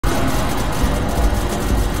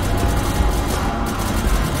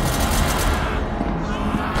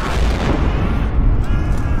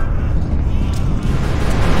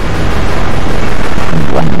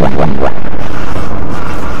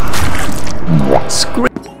Scream.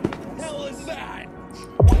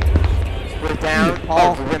 We're down.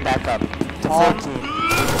 Oh, we went back up to 14.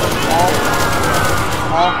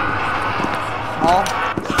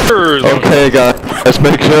 Okay, guys, let's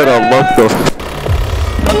make sure to look the.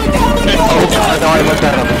 Oh god, no, I looked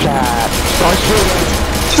at him. Chat. Oh shit.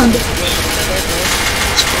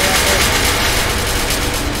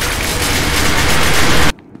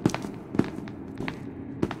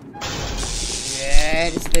 Yeah,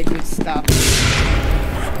 this is the good stuff.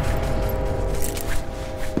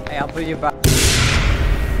 Hey, I'll put you back.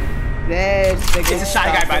 There's the good It's a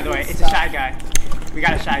shy guy, by the way. It's a shy guy. We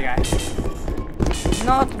got a shy guy.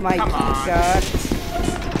 Not my t-shirt.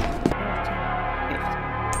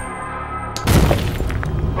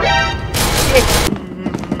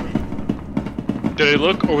 Did I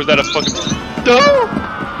look, or was that a fucking... No!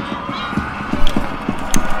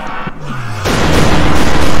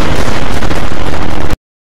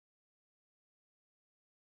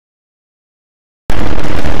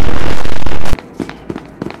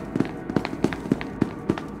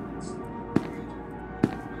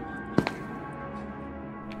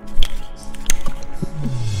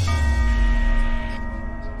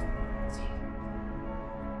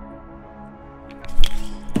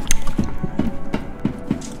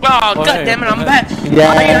 Oh, goddammit, I'm back!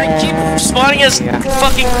 Yeah. I keep spawning as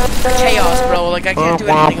fucking chaos, bro. Like, I can't do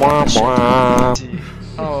anything about this shit.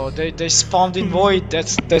 Oh, they spawned in void.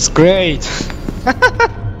 That's great.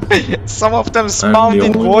 Some of them spawned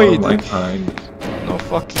in void. No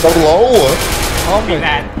fucking. Hello? How many?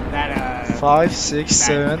 That 5, 6,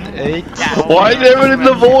 7, 8. Why is everyone in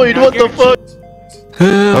the void? What the fuck?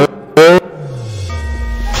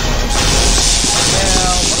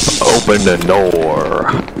 Open the door.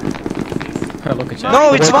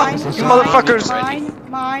 No, it's mine, you motherfuckers!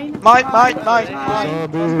 Mine. What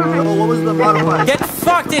was the modifier? Get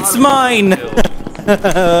fucked, it's mine! I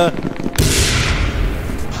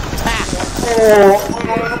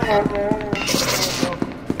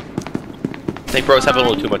think bro's having a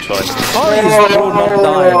little too much fun. Oh, he's not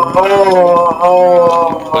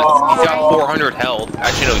He's got 400 health.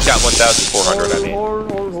 Actually, no, he's got 1,400, I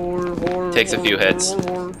mean. Takes a few hits.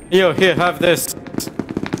 Yo, here, have this.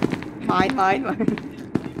 Mine.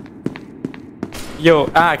 Yo,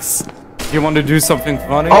 Axe, you want to do something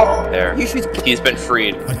funny? There. You should. He's been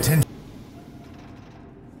freed. What?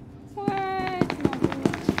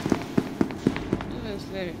 This is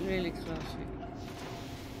really classy.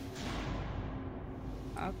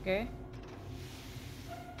 Okay.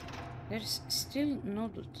 There's still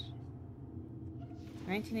noted.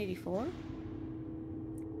 1984?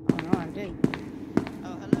 Oh no, I'm dead.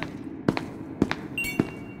 Oh, hello.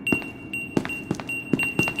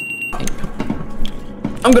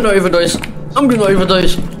 I'm gonna overdose.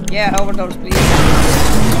 Yeah, overdose, please. Okay,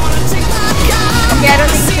 I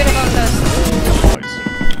don't think you should have overdosed.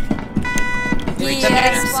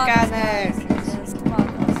 Yes, scanner.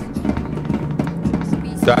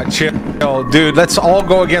 Chill, dude, let's all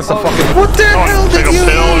go against the fucking. What the hell did you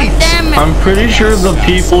eat? Damn it. I'm pretty sure the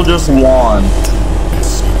people just won.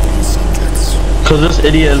 Cause this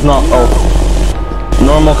idiot is not. Oh.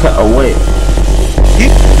 Normal cat. Oh, wait.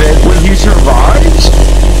 When he survives?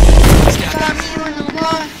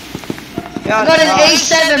 I got an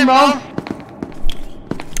A7, bro.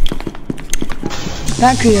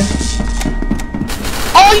 Thank you.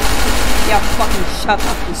 Oh! Yeah, fucking shut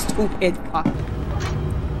up, you stupid fuck.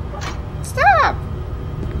 Stop!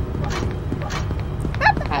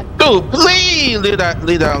 Stop that! Dude, please leave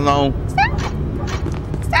that alone. Stop!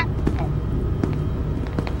 Stop!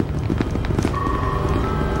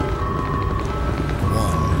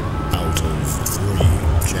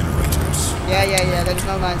 Yeah, there's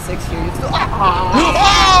no 9-6 here. You still.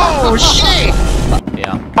 Oh, shit!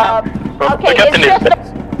 Yeah. Okay,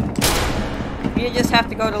 you just have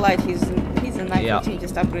to go to light. He's a 915,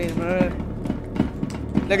 just upgrade, bro.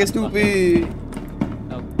 Like a stupid.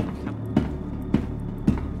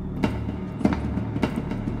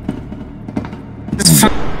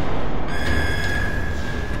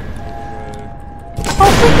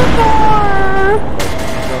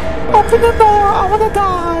 Open the door! I wanna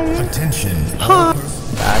die! Attention.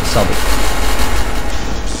 Bad subtle.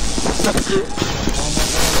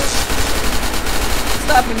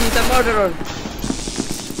 Stop him, he's a murderer!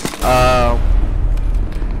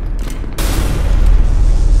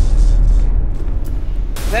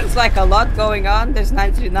 There's like a lot going on, there's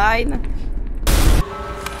 939.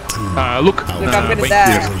 Look, I'm gonna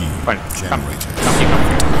die. Fine, come here.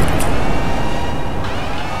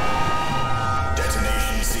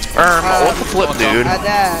 What the flip, dude? I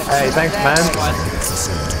died. Hey, thanks, man.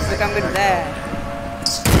 Look, I'm gonna die.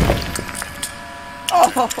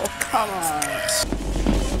 Oh, come on.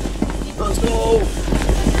 Let's go.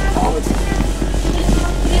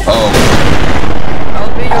 Oh.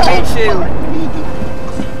 I'll be your main shield.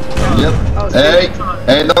 Yep. Oh,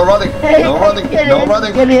 hey, no running. No running. No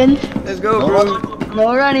running. Get in. Let's go, No bro. running.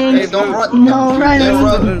 No running. Hey, don't run. No running. Don't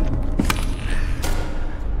run.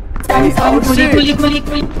 Oh, shit. Man.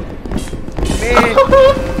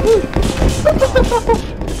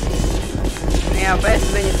 Yeah,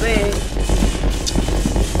 faster than you think.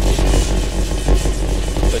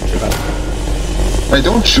 Hey,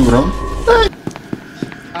 don't shoot him. We're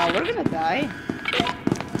gonna die.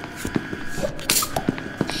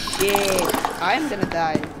 Shit. I'm gonna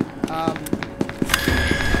die.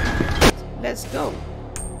 Let's go.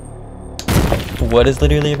 What is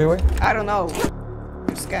literally everywhere? I don't know.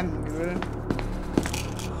 You're scamming me, bro.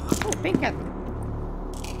 Oh, pink cat.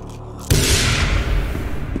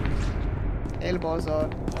 Elbows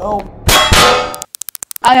on. Oh.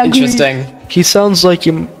 I agree. Interesting. He sounds like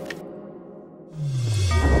you.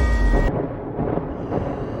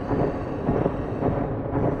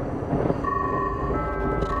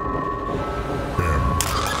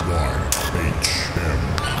 Mayhem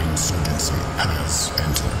insurgency has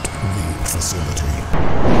entered the facility.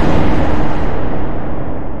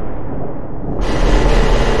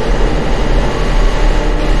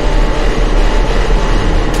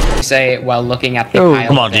 Say while looking at the Oh, pile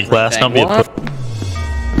come of on, D-Class, everything. don't be a put.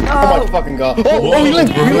 Oh my fucking god. Oh, we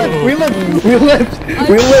lived! We lived!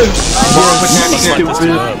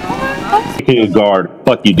 Taking a guard.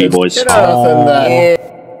 Fuck you, D-boys. Get out of that.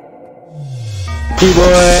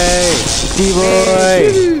 D-boy!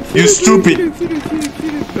 You stupid!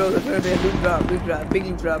 Bro, that's right there. Big drop,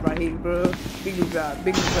 big drop right here, bro. Big drop.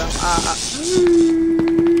 Big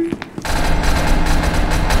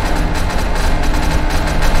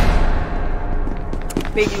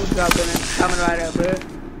drop coming right up, bro.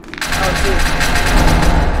 Oh, shit.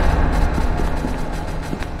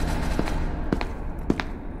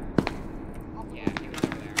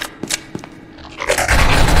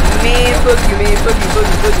 Man, fuck you,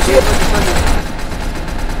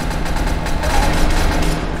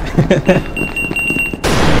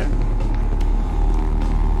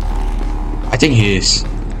 I think he is.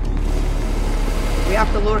 We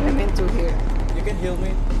have to lure him into here. You can heal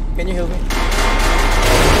me. Can you heal me?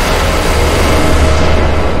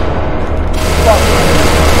 Fuck.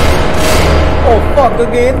 Oh fuck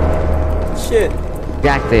again. Shit.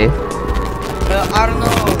 Exactly. I don't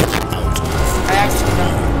know. I actually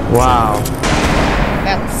don't. Wow.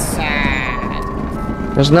 That's sad.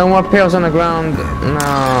 There's no more pills on the ground.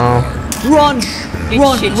 No. Run! Run!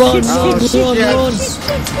 Oh, shit.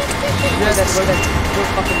 Yeah, that's we're dead. We're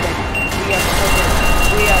fucking dead.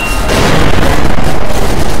 We are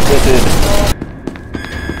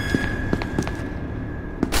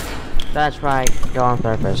That's right. Go on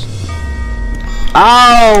purpose.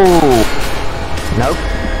 Oh! Nope.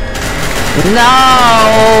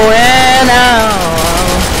 No! No!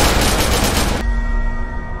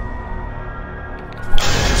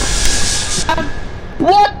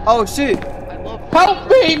 What? Oh shit! Help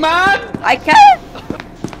me, man! I can't!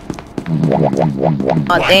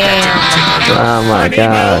 Oh, damn! Oh my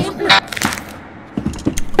god.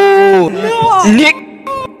 Oh, no! Nick!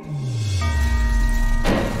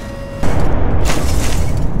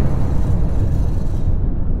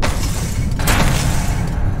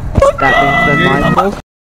 That being said, my fault.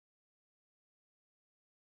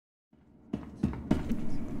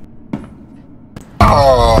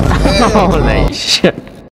 Oh, man. Holy shit.